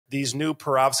these new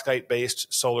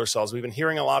Perovskite-based solar cells. We've been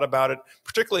hearing a lot about it,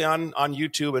 particularly on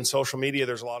YouTube and social media.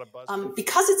 There's a lot of buzz.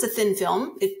 Because it's a thin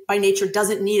film, it by nature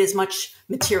doesn't need as much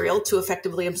material to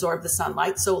effectively absorb the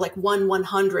sunlight. So like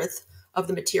 1/100th of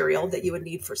the material that you would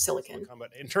need for silicon.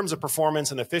 But in terms of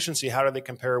performance and efficiency, how do they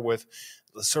compare with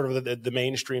sort of the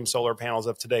mainstream solar panels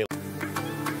of today?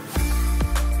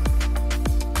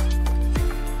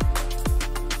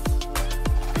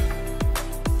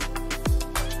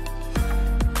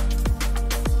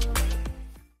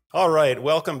 All right,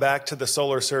 welcome back to the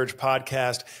Solar Surge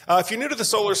podcast. If you're new to the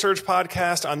Solar Surge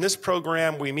podcast, on this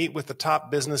program, we meet with the top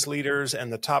business leaders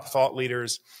and the top thought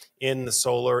leaders in the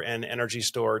solar and energy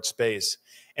storage space.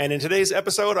 And in today's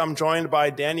episode, I'm joined by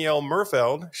Danielle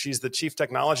Merfeld. She's the Chief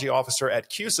Technology Officer at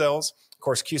Qcells. Of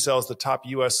course, Qcells is the top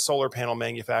U.S. solar panel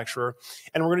manufacturer.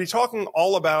 And we're going to be talking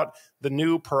all about the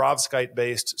new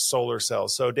Perovskite-based solar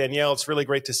cells. So Danielle, it's really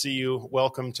great to see you.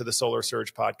 Welcome to the Solar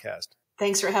Surge podcast.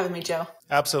 Thanks for having me, Joe.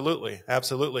 Absolutely.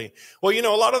 Absolutely. Well, you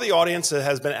know, a lot of the audience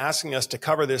has been asking us to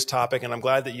cover this topic, and I'm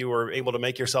glad that you were able to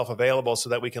make yourself available so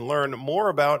that we can learn more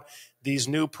about these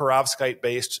new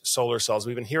Perovskite-based solar cells.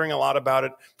 We've been hearing a lot about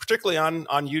it, particularly on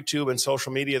YouTube and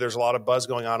social media. There's a lot of buzz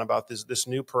going on about this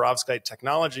new Perovskite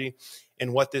technology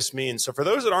and what this means. So for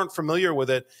those that aren't familiar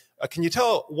with it, can you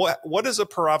tell what is a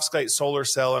Perovskite solar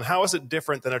cell and how is it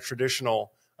different than a traditional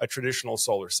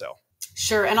solar cell?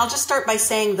 Sure. And I'll just start by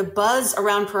saying the buzz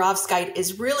around Perovskite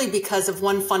is really because of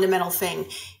one fundamental thing.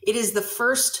 It is the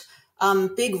first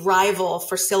big rival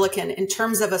for silicon in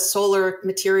terms of a solar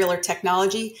material or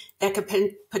technology that could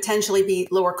potentially be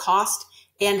lower cost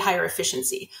and higher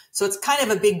efficiency. So it's kind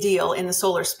of a big deal in the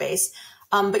solar space.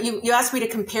 But you asked me to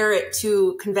compare it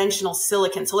to conventional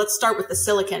silicon. So let's start with the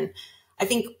silicon. I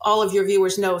think all of your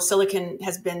viewers know silicon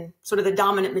has been sort of the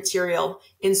dominant material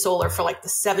in solar for like the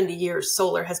 70 years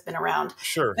solar has been around.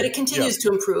 Sure. But it continues to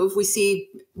improve. We see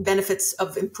benefits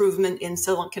of improvement in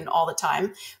silicon all the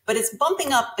time, but it's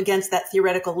bumping up against that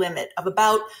theoretical limit of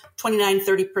about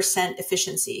 29–30%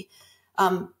 efficiency.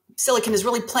 Silicon is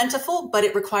really plentiful, but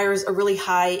it requires a really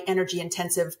high energy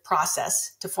intensive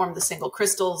process to form the single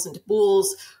crystals into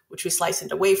boules, which we slice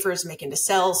into wafers, make into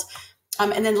cells.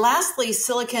 And then lastly,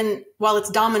 silicon, while it's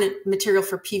dominant material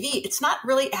for PV, it's not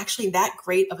really actually that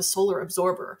great of a solar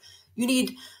absorber. You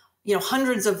need,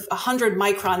 hundreds of 100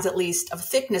 microns at least of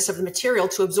thickness of the material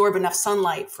to absorb enough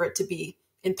sunlight for it to be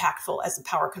impactful as a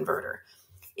power converter.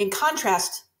 In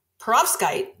contrast,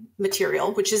 Perovskite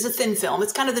material, which is a thin film,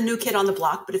 it's kind of the new kid on the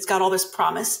block, but it's got all this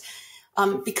promise.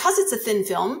 Because it's a thin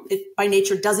film, it by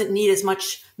nature doesn't need as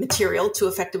much material to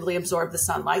effectively absorb the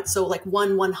sunlight. So like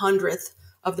 1/100th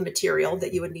of the material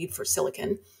that you would need for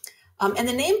silicon. And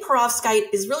the name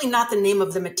Perovskite is really not the name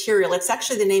of the material. It's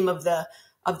actually the name of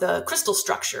the crystal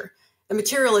structure. The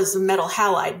material is a metal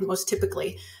halide most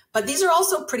typically, but these are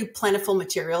also pretty plentiful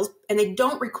materials and they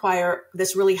don't require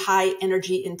this really high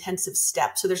energy intensive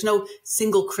step. So there's no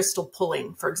single crystal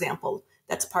pulling, for example,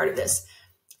 that's part of this.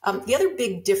 The other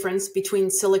big difference between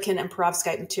silicon and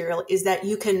Perovskite material is that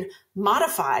you can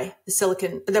modify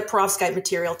the Perovskite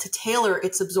material to tailor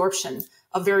its absorption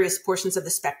of various portions of the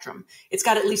spectrum. It's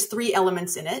got at least 3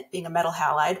 elements in it, being a metal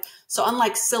halide. So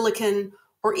unlike silicon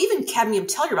or even cadmium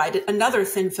telluride, another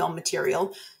thin film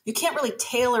material, you can't really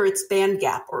tailor its band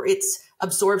gap or its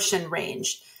absorption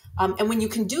range. And when you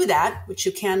can do that, which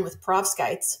you can with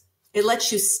Perovskites, it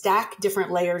lets you stack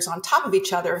different layers on top of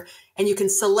each other and you can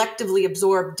selectively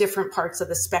absorb different parts of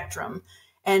the spectrum.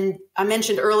 And I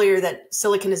mentioned earlier that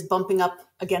silicon is bumping up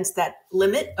against that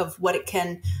limit of what it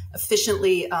can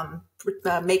efficiently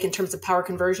make in terms of power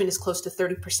conversion is close to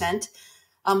 30%.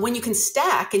 When you can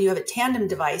stack and you have a tandem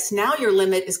device, now your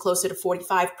limit is closer to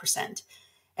 45%.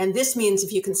 And this means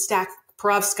if you can stack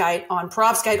Perovskite on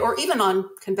Perovskite or even on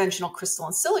conventional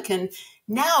crystalline silicon,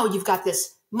 now you've got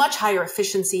this much higher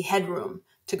efficiency headroom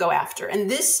to go after. And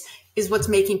this is what's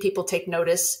making people take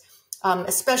notice,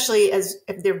 especially as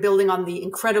if they're building on the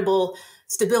incredible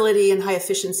stability and high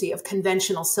efficiency of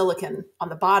conventional silicon on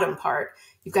the bottom part.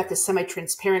 You've got this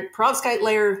semi-transparent Perovskite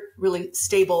layer, really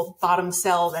stable bottom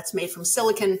cell that's made from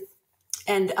silicon.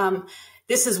 And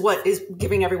this is what is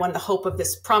giving everyone the hope of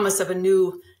this promise of a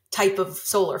new type of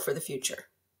solar for the future.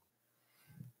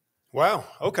 Wow.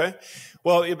 Okay.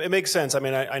 Well, it makes sense. I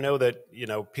mean, I know that,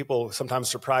 people sometimes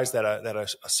surprised that a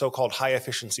so-called high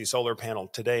efficiency solar panel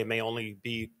today may only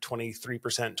be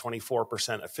 23%,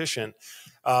 24% efficient.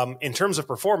 In terms of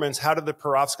performance, how do the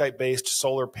Perovskite based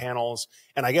solar panels,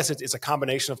 and I guess it's a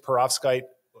combination of Perovskite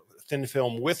thin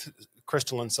film with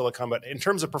crystalline silicon. But in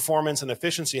terms of performance and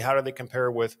efficiency, how do they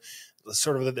compare with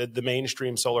sort of the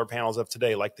mainstream solar panels of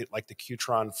today, like the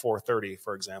Qtron 430,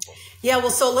 for example? Yeah,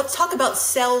 well, so let's talk about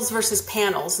cells versus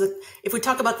panels. If we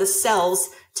talk about the cells,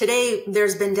 today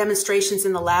there's been demonstrations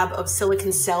in the lab of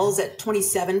silicon cells at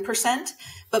 27%,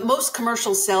 but most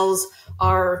commercial cells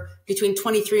are between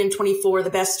 23 and 24. The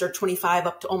best are 25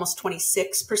 up to almost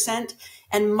 26%.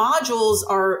 And modules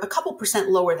are a couple percent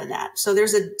lower than that. So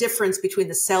there's a difference between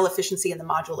the cell efficiency and the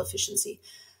module efficiency.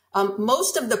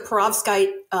 Most of the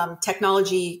Perovskite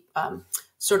technology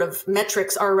sort of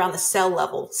metrics are around the cell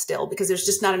level still, because there's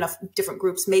just not enough different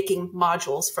groups making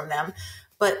modules from them.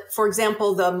 But for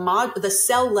example, the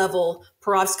cell level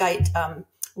Perovskite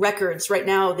records right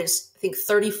now, there's I think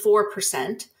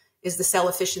 34% is the cell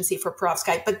efficiency for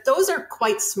Perovskite, but those are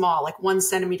quite small, like 1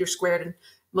 centimeter squared and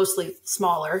mostly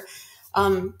smaller.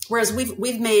 Whereas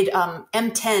we've made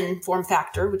M10 form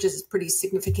factor, which is pretty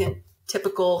significant,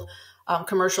 typical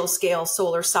commercial scale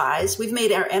solar size. We've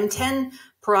made our M10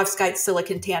 Perovskite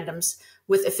silicon tandems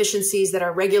with efficiencies that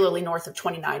are regularly north of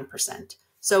 29%.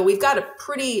 So we've got a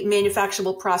pretty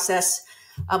manufacturable process.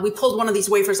 We pulled one of these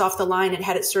wafers off the line and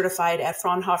had it certified at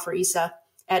Fraunhofer ISA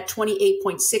at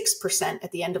 28.6%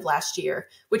 at the end of last year,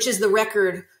 which is the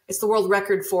record. It's the world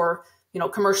record for,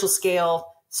 commercial scale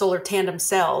solar tandem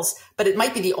cells, but it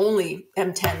might be the only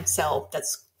M10 cell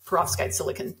that's Perovskite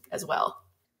silicon as well.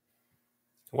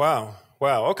 Wow.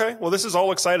 Okay. Well, this is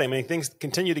all exciting. I mean, things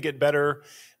continue to get better.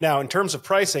 Now, in terms of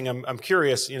pricing, I'm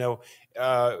curious,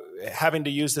 having to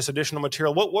use this additional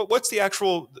material, what's the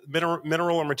actual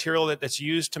mineral or material that's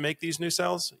used to make these new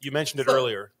cells? You mentioned it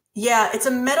earlier. Yeah, it's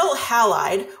a metal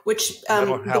halide, which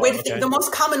the way to think, the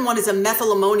most common one is a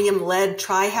methylammonium lead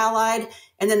trihalide.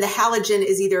 And then the halogen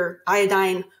is either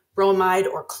iodine, bromide,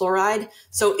 or chloride.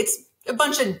 So it's a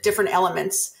bunch of different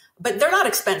elements, but they're not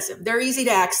expensive. They're easy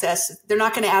to access. They're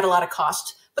not going to add a lot of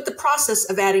cost. But the process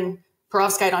of adding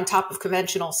perovskite on top of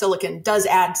conventional silicon does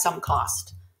add some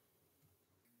cost.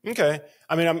 Okay.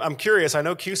 I mean, I'm curious. I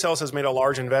know Qcells has made a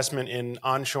large investment in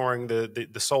onshoring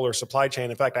the solar supply chain.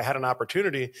 In fact, I had an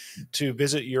opportunity to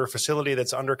visit your facility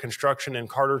that's under construction in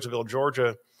Cartersville,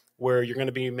 Georgia, where you're going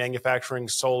to be manufacturing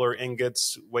solar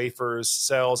ingots, wafers,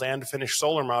 cells, and finished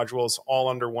solar modules all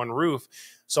under one roof.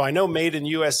 So I know made in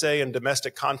USA and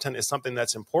domestic content is something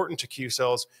that's important to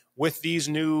Qcells. With these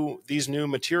new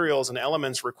materials and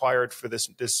elements required for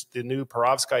the new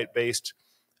Perovskite-based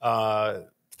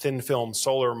thin film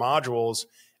solar modules,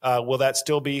 will that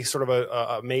still be sort of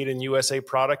a made in USA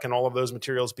product, and all of those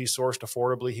materials be sourced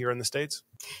affordably here in the States?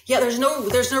 Yeah, there's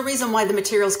no reason why the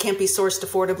materials can't be sourced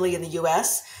affordably in the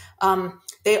US.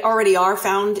 They already are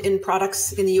found in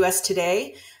products in the US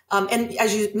today. And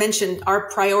as you mentioned, our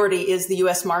priority is the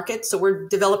US market. So we're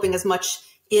developing as much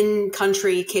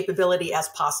in-country capability as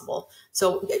possible.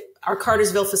 So our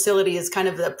Cartersville facility is kind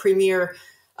of the premier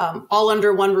all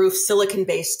under one roof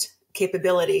silicon-based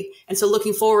capability. And so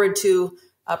looking forward to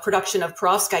production of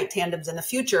perovskite tandems in the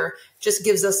future just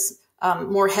gives us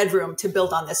more headroom to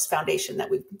build on this foundation that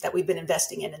we've been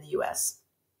investing in the US.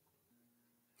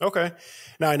 Okay.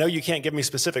 Now, I know you can't give me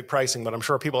specific pricing, but I'm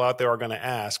sure people out there are going to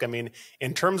ask. I mean,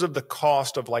 in terms of the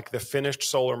cost of like the finished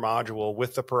solar module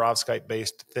with the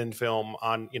perovskite-based thin film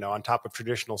on top of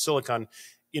traditional silicon,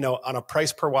 on a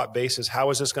price per watt basis, how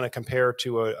is this going to compare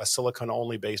to a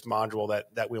silicon-only based module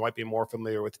that we might be more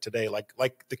familiar with today, like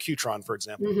the Qtron, for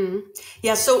example? Mm-hmm.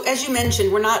 Yeah. So as you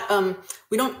mentioned, we're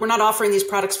not offering these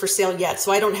products for sale yet.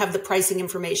 So I don't have the pricing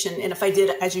information. And if I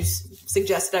did, as you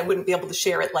suggested, I wouldn't be able to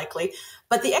share it likely.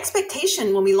 But the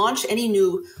expectation when we launch any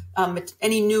new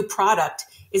product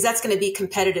is that's going to be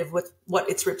competitive with what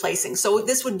it's replacing. So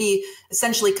this would be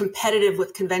essentially competitive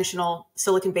with conventional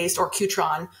silicon-based or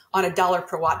Qtron on $1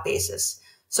 per watt basis.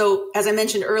 So as I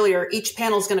mentioned earlier, each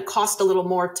panel is going to cost a little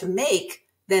more to make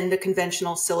than the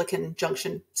conventional silicon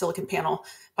junction silicon panel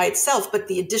by itself, but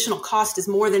the additional cost is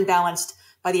more than balanced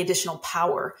by the additional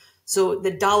power. So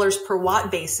the dollars per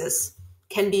watt basis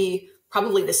can be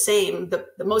probably the same. The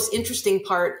most interesting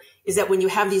part is that when you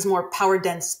have these more power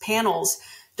dense panels,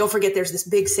 don't forget there's this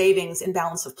big savings in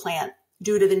balance of plant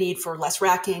due to the need for less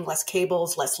racking, less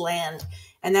cables, less land.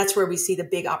 And that's where we see the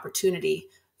big opportunity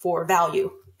for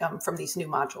value from these new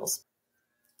modules.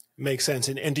 Makes sense.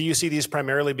 And do you see these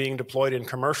primarily being deployed in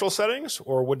commercial settings,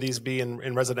 or would these be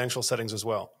in residential settings as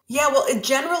well? Yeah, well,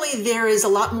 generally there is a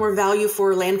lot more value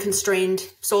for land-constrained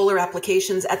solar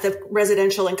applications at the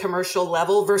residential and commercial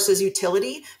level versus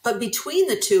utility. But between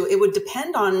the two, it would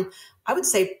depend on, I would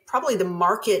say, probably the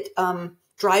market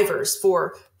drivers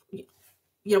for,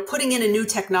 putting in a new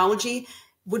technology.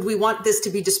 Would we want this to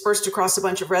be dispersed across a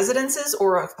bunch of residences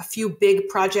or a few big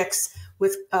projects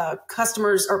with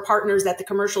customers or partners at the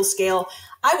commercial scale.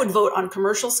 I would vote on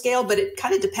commercial scale, but it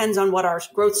kind of depends on what our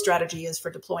growth strategy is for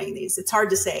deploying these. It's hard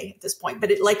to say at this point,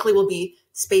 but it likely will be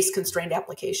space-constrained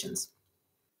applications.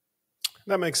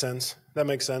 That makes sense. That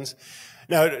makes sense.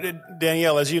 Now,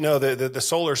 Danielle, as you know, the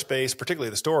solar space, particularly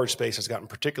the storage space, has gotten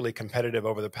particularly competitive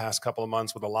over the past couple of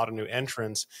months with a lot of new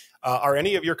entrants. Are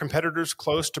any of your competitors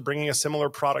close to bringing a similar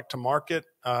product to market?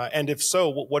 And if so,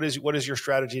 what is your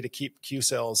strategy to keep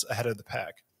Qcells ahead of the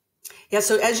pack? Yeah,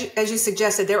 so as you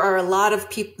suggested, there are a lot of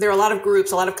people, there are a lot of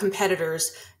groups, a lot of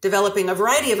competitors developing a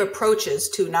variety of approaches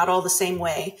to, not all the same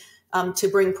way, to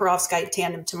bring perovskite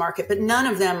tandem to market, but none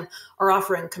of them are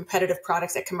offering competitive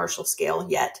products at commercial scale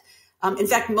yet. In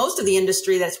fact, most of the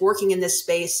industry that's working in this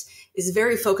space is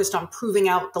very focused on proving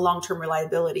out the long-term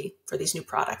reliability for these new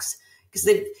products, because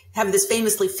they have this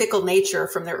famously fickle nature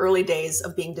from their early days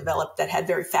of being developed that had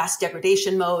very fast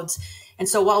degradation modes. And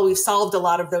so while we've solved a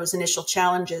lot of those initial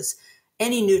challenges,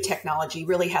 any new technology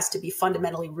really has to be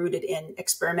fundamentally rooted in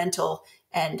experimental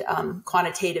and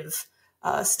quantitative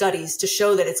studies to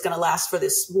show that it's going to last for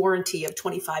this warranty of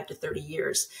 25 to 30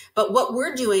 years. But what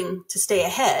we're doing to stay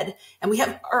ahead, and we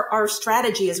have our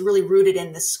strategy is really rooted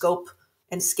in the scope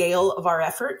and scale of our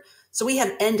effort. So we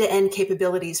have end-to-end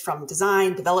capabilities from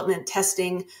design, development,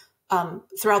 testing,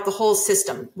 throughout the whole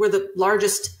system. We're the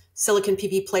largest silicon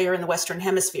PV player in the Western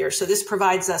Hemisphere. So this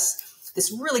provides us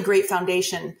this really great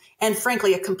foundation and,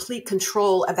 frankly, a complete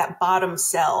control of that bottom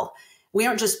cell. We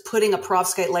aren't just putting a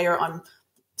perovskite layer on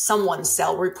someone's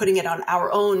cell. We're putting it on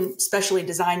our own specially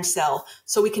designed cell.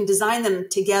 So we can design them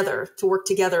together to work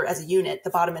together as a unit,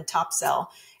 the bottom and top cell.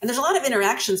 And there's a lot of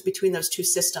interactions between those two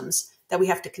systems that we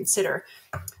have to consider.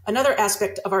 Another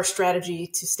aspect of our strategy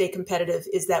to stay competitive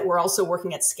is that we're also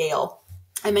working at scale.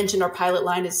 I mentioned our pilot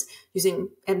line is using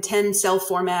M10 cell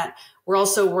format. We're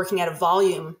also working at a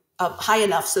volume high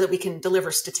enough so that we can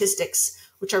deliver statistics,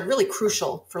 which are really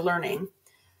crucial for learning.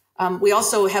 We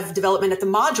also have development at the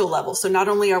module level. So not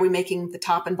only are we making the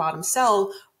top and bottom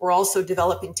cell, we're also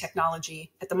developing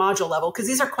technology at the module level, because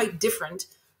these are quite different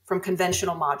from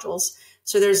conventional modules.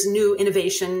 So there's new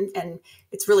innovation, and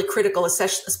it's really critical,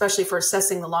 especially for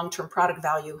assessing the long-term product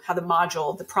value, how the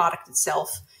module, the product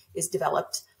itself, is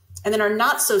developed. And then our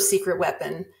not so secret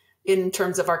weapon in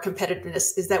terms of our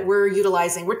competitiveness is that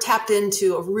we're tapped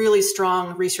into a really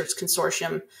strong research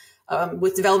consortium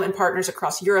with development partners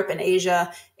across Europe and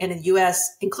Asia and in the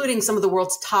US, including some of the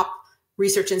world's top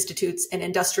research institutes and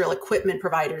industrial equipment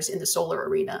providers in the solar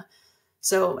arena.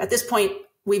 So at this point,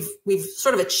 we've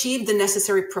sort of achieved the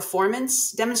necessary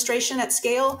performance demonstration at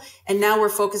scale. And now we're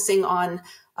focusing on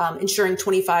ensuring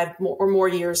 25 or more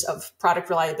years of product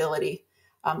reliability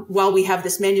while we have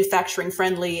this manufacturing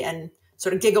friendly and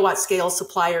sort of gigawatt scale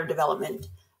supplier development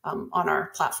on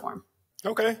our platform.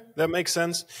 Okay, that makes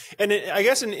sense. And I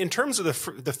guess in terms of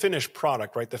the finished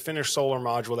product, right, the finished solar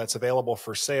module that's available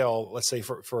for sale, let's say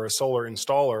for a solar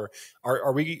installer,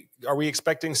 are we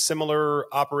expecting similar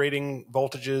operating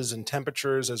voltages and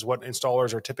temperatures as what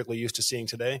installers are typically used to seeing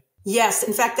today? Yes.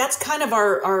 In fact, that's kind of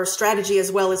our strategy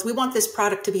as well, is we want this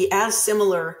product to be as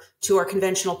similar to our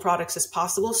conventional products as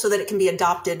possible so that it can be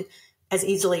adopted as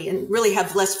easily and really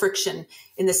have less friction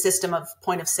in the system of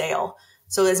point of sale.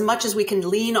 So as much as we can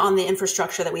lean on the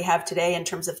infrastructure that we have today in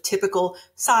terms of typical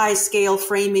size, scale,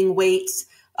 framing, weights,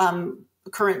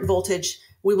 current voltage,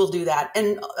 we will do that.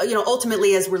 And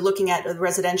ultimately, as we're looking at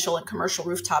residential and commercial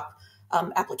rooftop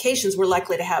applications, we're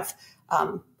likely to have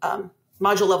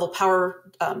module level power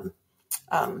on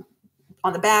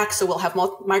the back. So we'll have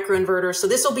microinverters. So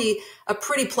this will be a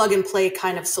pretty plug and play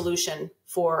kind of solution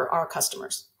for our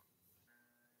customers.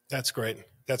 That's great.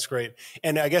 That's great.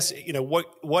 And I guess,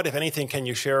 what, if anything, can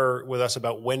you share with us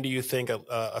about when do you think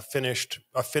a finished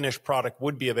product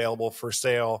would be available for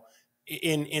sale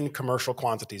in commercial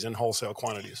quantities, in wholesale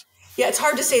quantities? Yeah, it's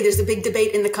hard to say. There's a big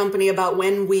debate in the company about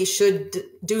when we should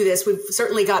do this. We've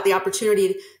certainly got the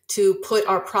opportunity to put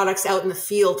our products out in the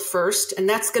field first. And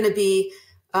that's going to be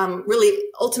really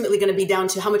ultimately going to be down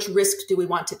to how much risk do we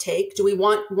want to take? Do we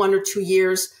want 1 or 2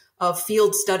 years of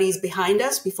field studies behind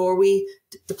us before we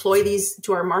deploy these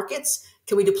to our markets?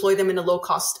 Can we deploy them in a low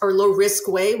cost or low risk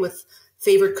way with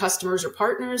favored customers or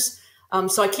partners?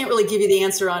 So I can't really give you the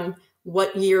answer on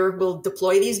what year we'll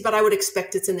deploy these, but I would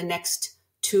expect it's in the next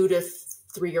 2 to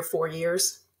 3 or 4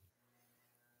 years.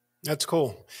 That's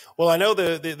cool. Well, I know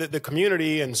the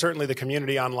community, and certainly the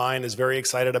community online, is very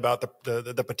excited about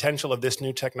the potential of this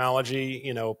new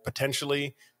technology,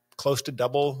 potentially close to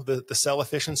double the cell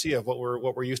efficiency of what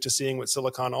we're used to seeing with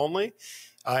silicon only.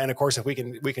 And of course, if we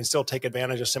can still take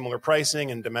advantage of similar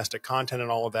pricing and domestic content and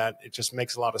all of that, it just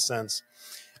makes a lot of sense.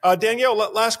 Danielle,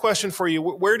 last question for you.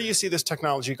 Where do you see this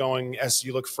technology going as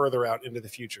you look further out into the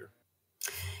future?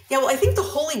 Yeah, well, I think the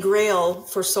holy grail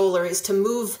for solar is to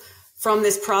move from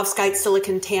this perovskite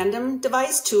silicon tandem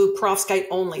device to perovskite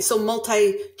only. So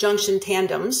multi-junction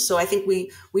tandems. So I think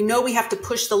we know we have to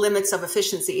push the limits of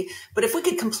efficiency, but if we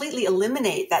could completely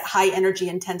eliminate that high energy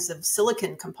intensive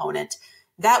silicon component,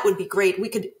 that would be great. We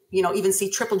could, even see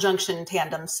triple junction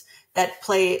tandems that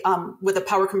play with a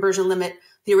power conversion limit,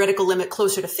 theoretical limit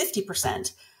closer to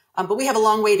 50%. But we have a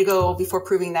long way to go before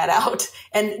proving that out.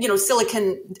 And,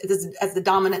 silicon as the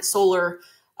dominant solar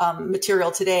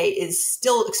material today is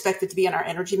still expected to be in our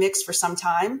energy mix for some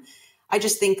time. I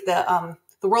just think that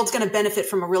the world's going to benefit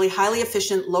from a really highly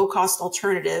efficient, low-cost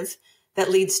alternative that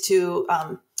leads to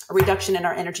a reduction in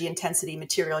our energy intensity,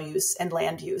 material use, and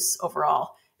land use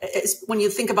overall. When you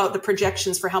think about the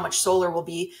projections for how much solar will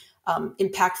be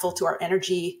impactful to our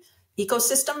energy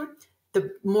ecosystem,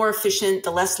 the more efficient,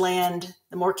 the less land,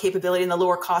 the more capability, and the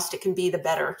lower cost it can be, the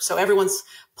better. So everyone's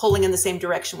pulling in the same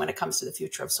direction when it comes to the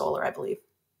future of solar, I believe.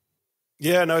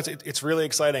 Yeah, no, it's really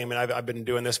exciting. I mean, I've been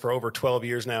doing this for over 12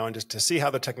 years now, and just to see how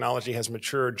the technology has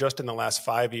matured just in the last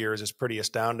 5 years is pretty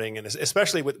astounding. And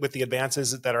especially with the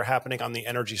advances that are happening on the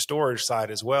energy storage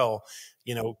side as well,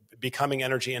 becoming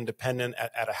energy independent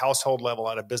at a household level,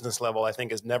 at a business level, I think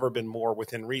has never been more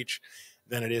within reach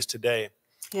than it is today.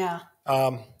 Yeah.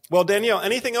 Well, Danielle,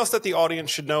 anything else that the audience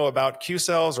should know about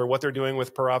Qcells or what they're doing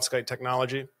with perovskite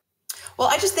technology? Well,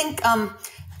 I just think,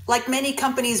 like many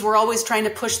companies, we're always trying to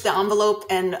push the envelope,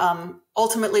 and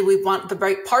ultimately we want the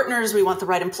right partners, we want the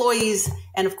right employees,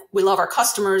 and we love our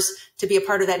customers to be a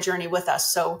part of that journey with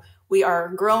us. So we are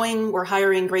growing, we're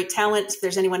hiring great talent. If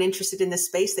there's anyone interested in this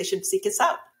space, they should seek us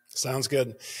out. Sounds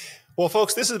good. Well,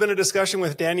 folks, this has been a discussion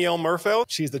with Danielle Merfeld.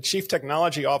 She's the Chief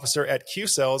Technology Officer at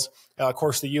Qcells, of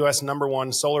course, the U.S.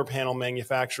 #1 solar panel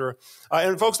manufacturer.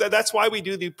 And folks, that's why we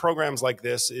do the programs like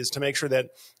this, is to make sure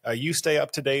that you stay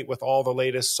up to date with all the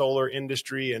latest solar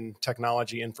industry and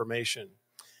technology information.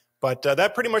 But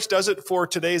that pretty much does it for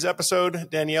today's episode.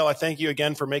 Danielle, I thank you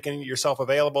again for making yourself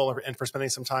available and for spending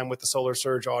some time with the Solar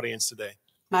Surge audience today.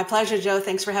 My pleasure, Joe.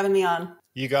 Thanks for having me on.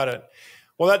 You got it.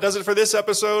 Well, that does it for this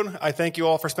episode. I thank you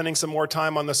all for spending some more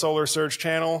time on the Solar Surge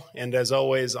channel. And as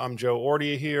always, I'm Joe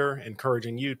Ordia here,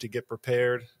 encouraging you to get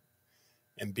prepared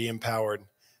and be empowered.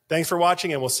 Thanks for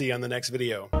watching, and we'll see you on the next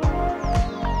video.